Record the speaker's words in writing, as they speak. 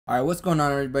Alright, what's going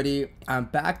on, everybody? I'm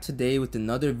back today with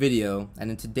another video,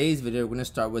 and in today's video we're going to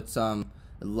start with some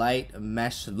light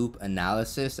mesh loop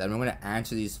analysis, and we're going to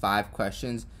answer these 5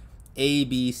 questions A,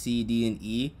 B, C, D, and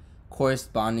E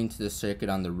corresponding to the circuit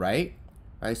on the right.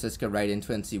 Alright, so let's get right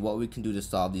into it and see what we can do to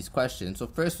solve these questions. So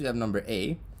first we have number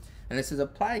A, and it says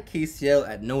apply KCL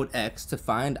at node X to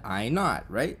find I naught,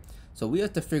 right? So we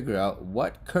have to figure out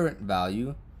what current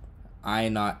value I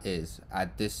naught is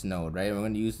at this node, right? We're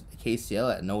going to use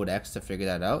KCL at node X to figure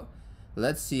that out.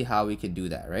 Let's see how we can do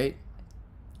that, right?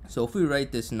 So if we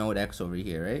write this node X over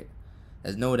here, right,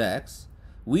 as node X,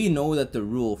 we know that the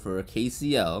rule for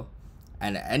KCL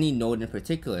and any node in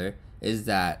particular is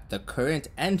that the current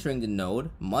entering the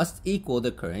node must equal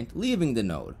the current leaving the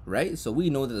node, right? So we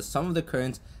know that the sum of the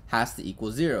currents has to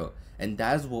equal 0, and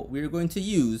that is what we're going to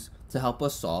use to help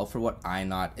us solve for what I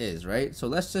naught is, right? So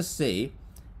let's just say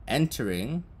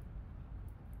entering,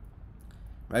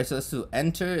 right? So let's do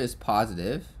enter is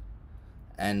positive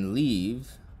and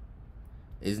leave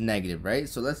is negative, right?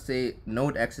 So let's say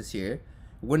node X is here.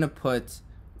 We're gonna put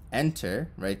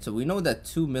enter, right? So we know that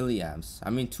 2 amps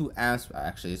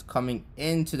actually is coming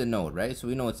into the node, right? So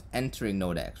we know it's entering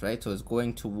node X, right? So it's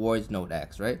going towards node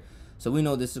X, right? So we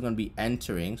know this is going to be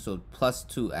entering, so plus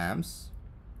 2 amps,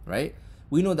 right?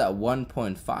 We know that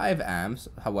 1.5 amps,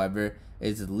 however,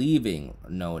 is leaving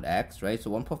node X, right? So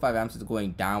 1.5 amps is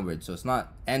going downward, so it's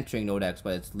not entering node X,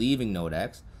 but it's leaving node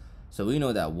X. So we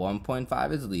know that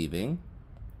 1.5 is leaving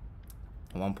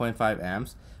 1.5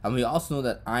 amps, and we also know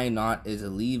that I naught is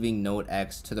leaving node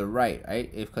X to the right,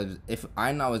 right? Because if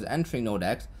I naught was entering node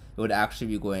X, it would actually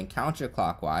be going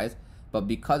counterclockwise, but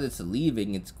because it's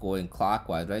leaving, it's going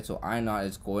clockwise, right? So I naught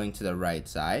is going to the right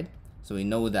side, so we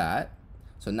know that.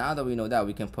 So now that we know that,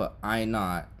 we can put I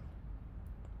naught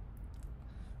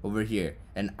over here,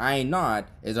 and I naught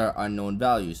is our unknown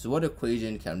value. So what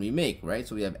equation can we make, right?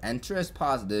 So we have enter as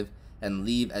positive and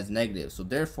leave as negative. So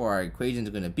therefore our equation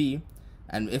is going to be,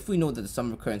 and if we know that the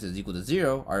sum of currents is equal to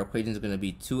 0, our equation is going to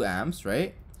be 2 amps,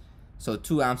 right? So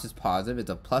 2 amps is positive, it's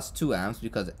a plus 2 amps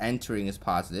because entering is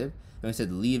positive, and we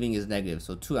said leaving is negative.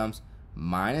 So 2 amps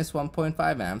minus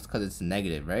 1.5 amps because it's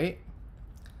negative, right?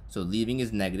 So leaving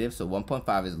is negative, so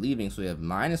 1.5 is leaving, so we have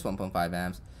minus 1.5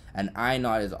 amps, and I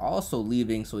naught is also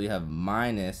leaving, so we have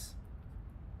minus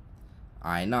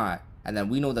I naught. And then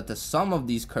we know that the sum of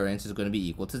these currents is going to be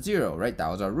equal to 0, right? That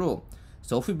was our rule.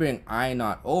 So if we bring I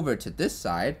naught over to this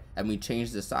side, and we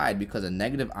change the side because a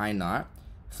negative I naught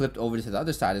flipped over to the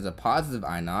other side is a positive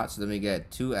I naught, so then we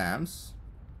get 2 amps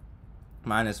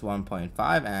minus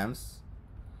 1.5 amps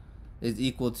is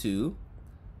equal to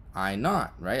I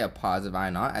naught, right? A positive I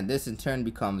naught, and this in turn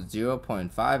becomes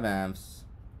 0.5 amps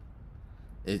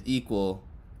is equal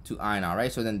to I naught,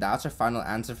 right? So then that's our final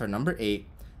answer for number 8.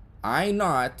 I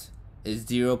naught is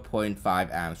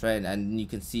 0.5 amps, right? And you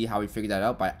can see how we figured that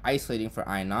out by isolating for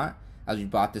I naught, as we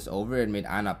brought this over and made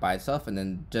I naught by itself, and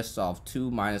then just solve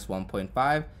 2 minus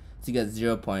 1.5 to get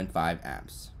 0.5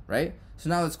 amps, right? So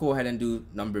now let's go ahead and do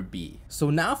number B.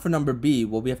 So now for number B,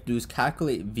 what we have to do is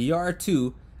calculate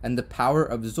VR2 and the power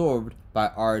absorbed by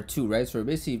R2, right? So we're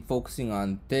basically focusing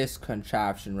on this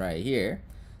contraption right here.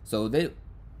 So they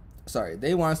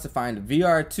want us to find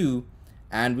VR2,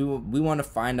 and we want to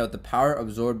find out the power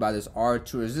absorbed by this R2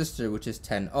 resistor, which is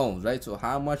 10 ohms, right? So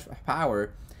how much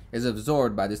power is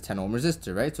absorbed by this 10 ohm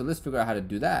resistor, right? So let's figure out how to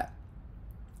do that.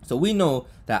 So we know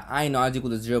that I naught is equal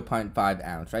to 0.5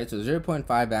 amps, right? So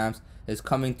 0.5 amps is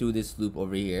coming through this loop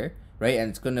over here, right?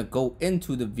 And it's going to go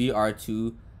into the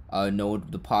VR2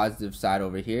 node, the positive side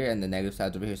over here, and the negative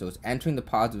side over here. So it's entering the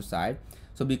positive side.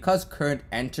 So because current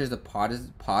enters the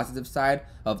positive side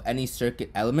of any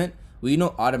circuit element, we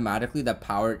know automatically that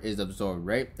power is absorbed,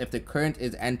 right? If the current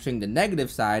is entering the negative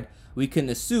side, we can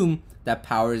assume that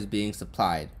power is being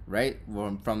supplied, right,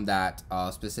 from that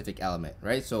specific element,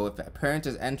 right? So if current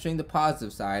is entering the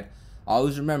positive side,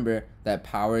 always remember that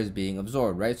power is being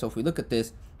absorbed, right? So if we look at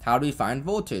this, how do we find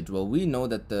voltage? Well, we know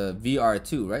that the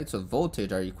VR2, right? So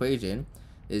voltage, our equation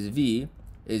is V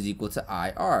is equal to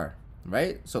IR,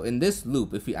 right? So in this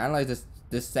loop, if we analyze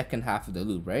this second half of the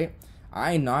loop, right,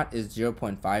 I naught is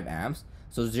 0.5 amps.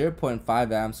 So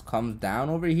 0.5 amps comes down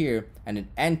over here and it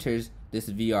enters this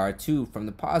VR2 from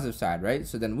the positive side, right?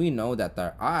 So then we know that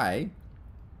our I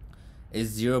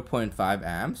is 0.5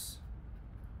 amps,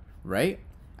 right?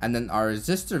 And then our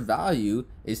resistor value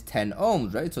is 10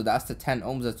 ohms, right? So that's the 10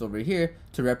 ohms that's over here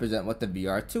to represent what the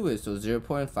VR2 is. So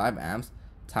 0.5 amps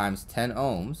times 10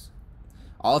 ohms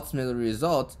ultimately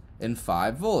results in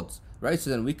 5 volts, right?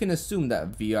 So then we can assume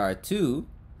that VR2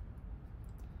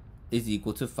 is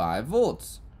equal to 5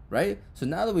 volts, right? So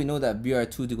now that we know that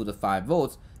VR2 is equal to 5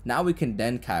 volts, Now we can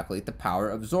then calculate the power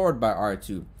absorbed by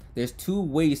R2. There's two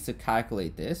ways to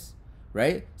calculate this,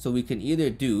 right? So we can either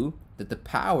do that the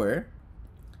power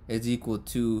is equal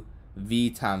to V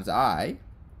times I,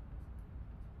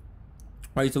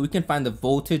 right? So we can find the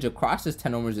voltage across this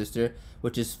 10 ohm resistor,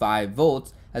 which is 5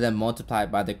 volts, and then multiply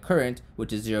it by the current,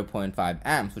 which is 0.5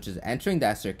 amps, which is entering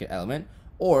that circuit element.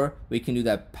 Or we can do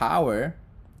that power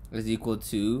is equal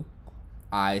to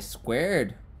I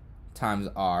squared times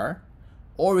R,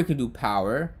 or we can do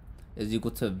power is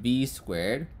equal to V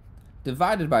squared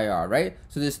divided by R, right?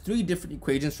 So there's three different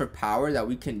equations for power that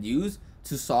we can use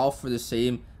to solve for the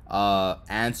same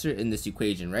answer in this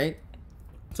equation, right?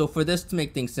 So for this, to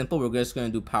make things simple, we're just going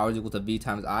to do power is equal to V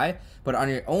times I, but on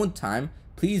your own time,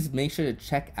 please make sure to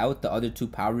check out the other two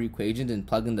power equations and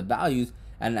plug in the values,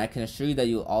 and I can assure you that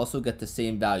you'll also get the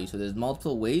same value. So there's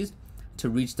multiple ways to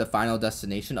reach the final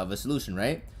destination of a solution,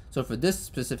 right? So for this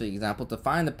specific example, to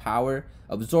find the power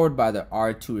absorbed by the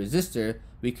R2 resistor,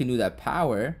 we can do that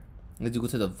power is equal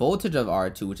to the voltage of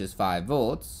R2, which is 5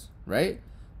 volts, right?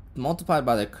 Multiplied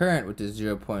by the current, which is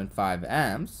 0.5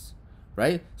 amps,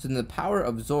 right? So then the power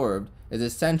absorbed is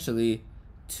essentially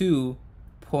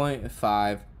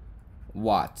 2.5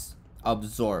 watts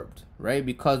absorbed, right?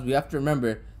 Because we have to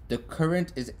remember the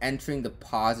current is entering the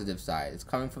positive side. It's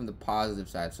coming from the positive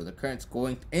side. So the current's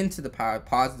going into the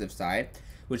positive side,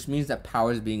 which means that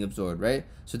power is being absorbed, right?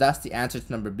 So that's the answer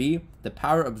to number B. The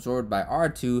power absorbed by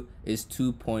R2 is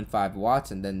 2.5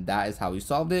 watts, and then that is how we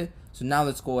solved it. So now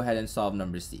let's go ahead and solve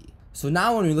number C. So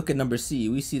now when we look at number C,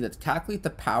 we see that calculate the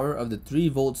power of the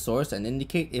 3-volt source and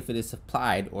indicate if it is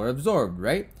supplied or absorbed,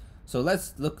 right? So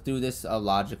let's look through this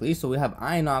logically. So we have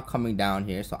I naught coming down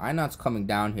here. So I naught's coming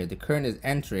down here. The current is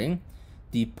entering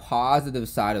the positive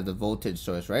side of the voltage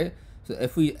source, right? So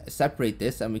if we separate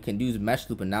this, and we can use mesh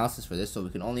loop analysis for this, so we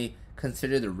can only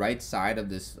consider the right side of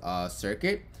this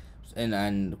circuit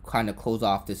and kind of close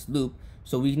off this loop.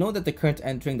 So we know that the current is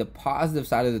entering the positive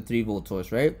side of the 3-volt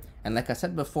source, right? And like I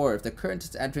said before, if the current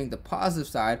is entering the positive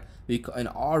side, we can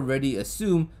already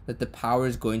assume that the power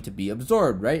is going to be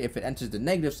absorbed, right? If it enters the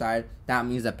negative side, that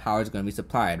means that power is going to be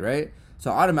supplied, right? So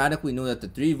automatically know that the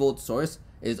 3-volt source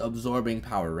is absorbing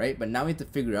power, right? But now we have to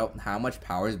figure out how much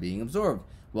power is being absorbed.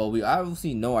 Well, we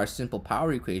obviously know our simple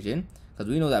power equation,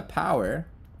 because we know that power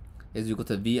is equal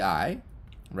to VI,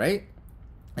 right?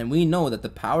 And we know that the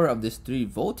power of this 3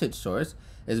 voltage source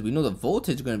is, we know the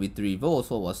voltage is going to be 3 volts.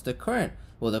 Well, what's the current?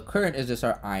 Well, the current is just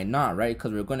our I naught, right?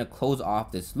 Because we're going to close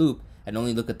off this loop and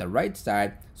only look at the right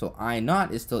side. So I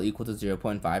naught is still equal to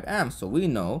 0.5 amps. So we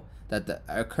know that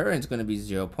our current is going to be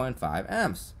 0.5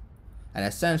 amps. And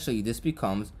essentially, this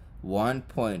becomes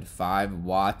 1.5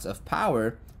 watts of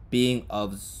power being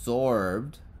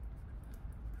absorbed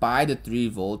by the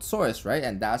 3-volt source, right?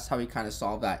 And that's how we kind of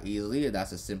solve that easily.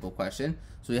 That's a simple question.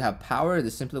 So we have power, the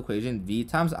simple equation, V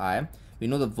times I. We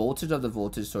know the voltage of the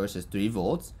voltage source is 3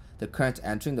 volts. The current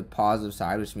entering the positive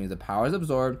side, which means the power is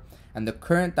absorbed. And the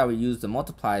current that we use to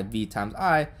multiply V times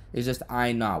I is just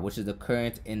I naught, which is the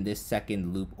current in this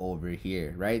second loop over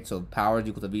here, right? So power is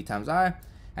equal to V times I.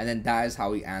 And then that is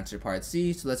how we answer part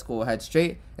C. So let's go ahead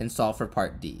straight and solve for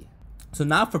part D. So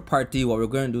now for part D, what we're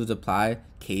going to do is apply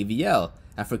KVL.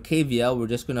 And for KVL, we're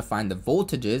just going to find the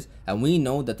voltages. And we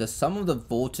know that the sum of the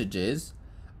voltages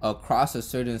across a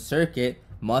certain circuit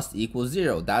must equal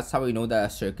 0. That's how we know that a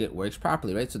circuit works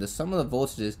properly, right? So the sum of the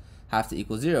voltages have to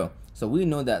equal 0. So we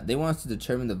know that they want us to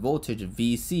determine the voltage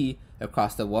VC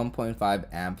across the 1.5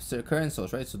 amp current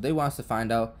source, right? So they want us to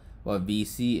find out what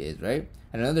VC is, right?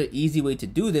 And another easy way to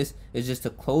do this is just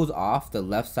to close off the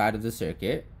left side of the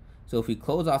circuit. So if we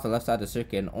close off the left side of the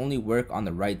circuit and only work on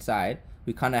the right side,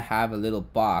 we kind of have a little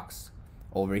box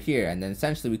over here. And then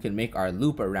essentially we can make our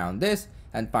loop around this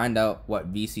and find out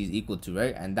what VC is equal to,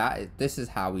 right? And this is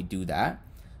how we do that.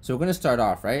 So we're going to start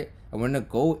off, right? And we're going to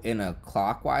go in a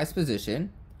clockwise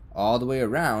position all the way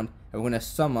around, and we're going to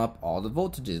sum up all the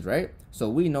voltages, right? So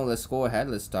we know, let's go ahead,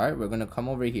 let's start. We're going to come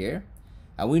over here,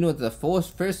 and we know that the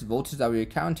first voltage that we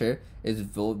encounter is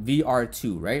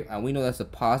VR2, right? And we know that's a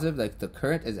positive, like the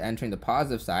current is entering the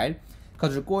positive side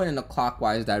because we're going in a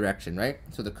clockwise direction, right?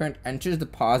 So the current enters the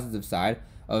positive side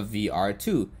of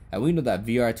VR2, and we know that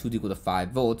VR2 is equal to 5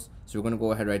 volts. So we're going to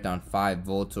go ahead and write down 5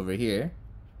 volts over here.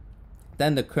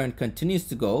 Then the current continues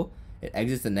to go, it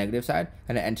exits the negative side,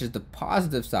 and it enters the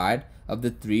positive side of the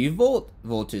 3-volt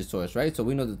voltage source, right? So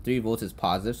we know the 3 volts is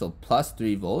positive, so plus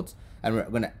 3 volts, and we're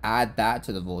going to add that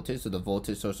to the voltage. So the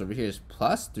voltage source over here is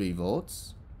plus 3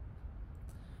 volts,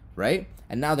 right?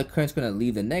 And now the current's going to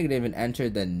leave the negative and enter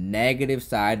the negative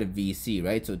side of VC,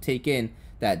 right? So take in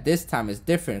that this time is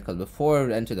different because before it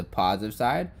would enter the positive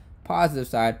side, positive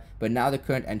side, but now the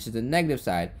current enters the negative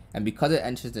side. And because it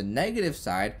enters the negative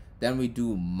side, then we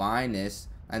do minus,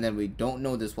 and then we don't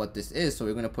know what this is, so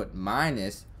we're going to put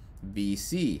minus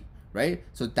VC, right?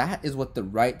 So that is what the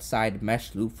right side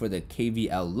mesh loop for the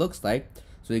KVL looks like.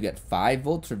 So you get 5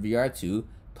 volts for VR2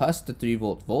 plus the 3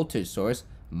 volt voltage source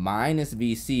minus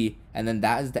VC, and then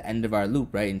that is the end of our loop,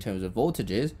 right, in terms of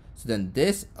voltages. So then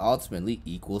this ultimately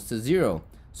equals to 0.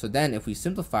 So then if we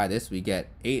simplify this, we get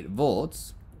 8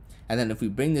 volts, and then if we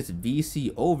bring this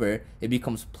VC over, it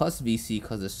becomes plus VC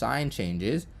because the sign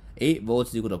changes. 8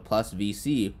 volts is equal to plus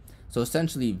VC. So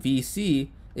essentially VC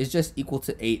is just equal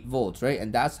to 8 volts, right?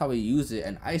 And that's how we use it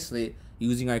and isolate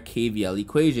using our KVL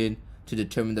equation to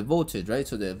determine the voltage, right?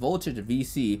 So the voltage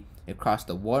VC across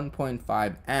the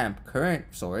 1.5 amp current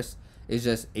source is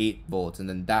just 8 volts, and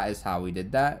then that is how we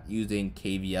did that using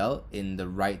KVL in the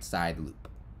right side loop.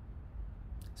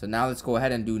 So now let's go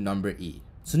ahead and do number E.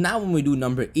 So now when we do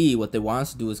number E, what they want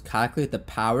us to do is calculate the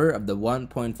power of the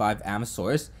 1.5 amp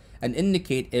source and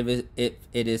indicate if it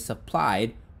is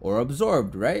supplied or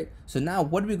absorbed, right? So now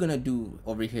what are we gonna do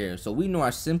over here? So we know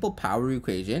our simple power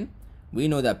equation. We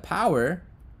know that power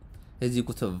is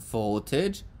equal to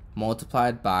voltage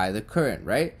multiplied by the current,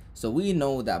 right? So we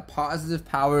know that positive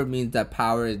power means that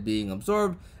power is being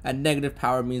absorbed, and negative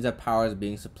power means that power is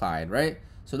being supplied, right?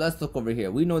 So let's look over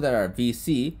here. We know that our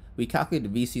VC, we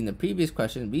calculated VC in the previous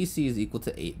question, VC is equal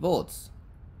to 8 volts,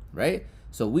 right?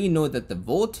 So we know that the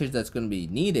voltage that's going to be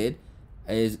needed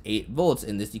is 8 volts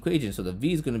in this equation. So the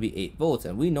V is going to be 8 volts,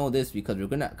 and we know this because we're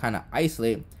going to kind of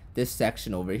isolate this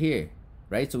section over here,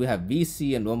 right? So we have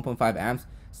VC and 1.5 amps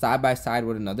side by side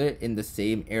with another in the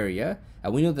same area,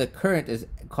 and we know the current is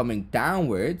coming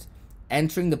downwards,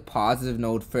 entering the positive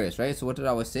node first, right? So what did I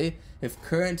always say? If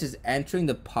current is entering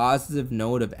the positive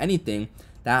node of anything,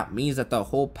 that means that the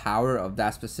whole power of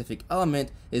that specific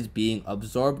element is being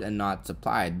absorbed and not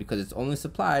supplied, because it's only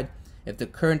supplied if the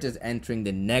current is entering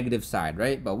the negative side,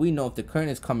 right? But we know if the current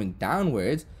is coming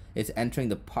downwards, it's entering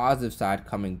the positive side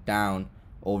coming down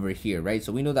over here, right?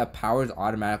 So we know that power is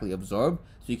automatically absorbed,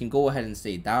 so you can go ahead and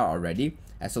say that already.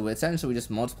 And so essentially we just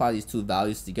multiply these two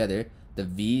values together, the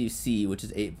VC, which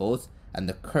is 8 volts, and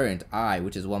the current I,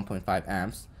 which is 1.5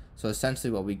 amps. So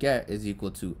essentially what we get is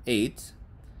equal to 8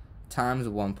 times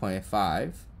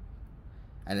 1.5,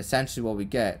 and essentially what we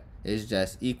get is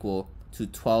just equal to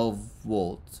 12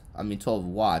 watts,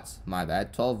 my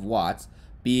bad, 12 watts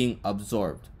being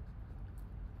absorbed,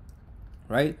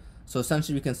 right? So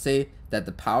essentially we can say that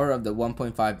the power of the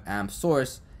 1.5 amp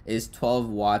source is 12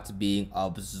 watts being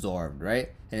absorbed, right?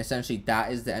 And essentially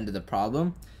that is the end of the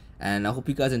problem. And I hope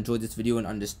you guys enjoyed this video and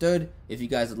understood. If you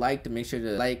guys liked, make sure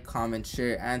to like, comment,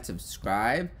 share, and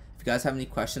subscribe. If you guys have any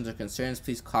questions or concerns,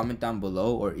 please comment down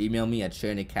below or email me at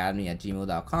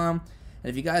sharranacademy@gmail.com. And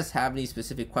if you guys have any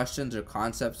specific questions or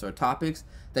concepts or topics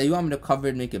that you want me to cover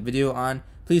and make a video on,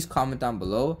 please comment down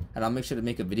below, and I'll make sure to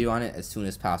make a video on it as soon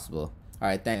as possible.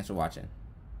 Alright, thanks for watching.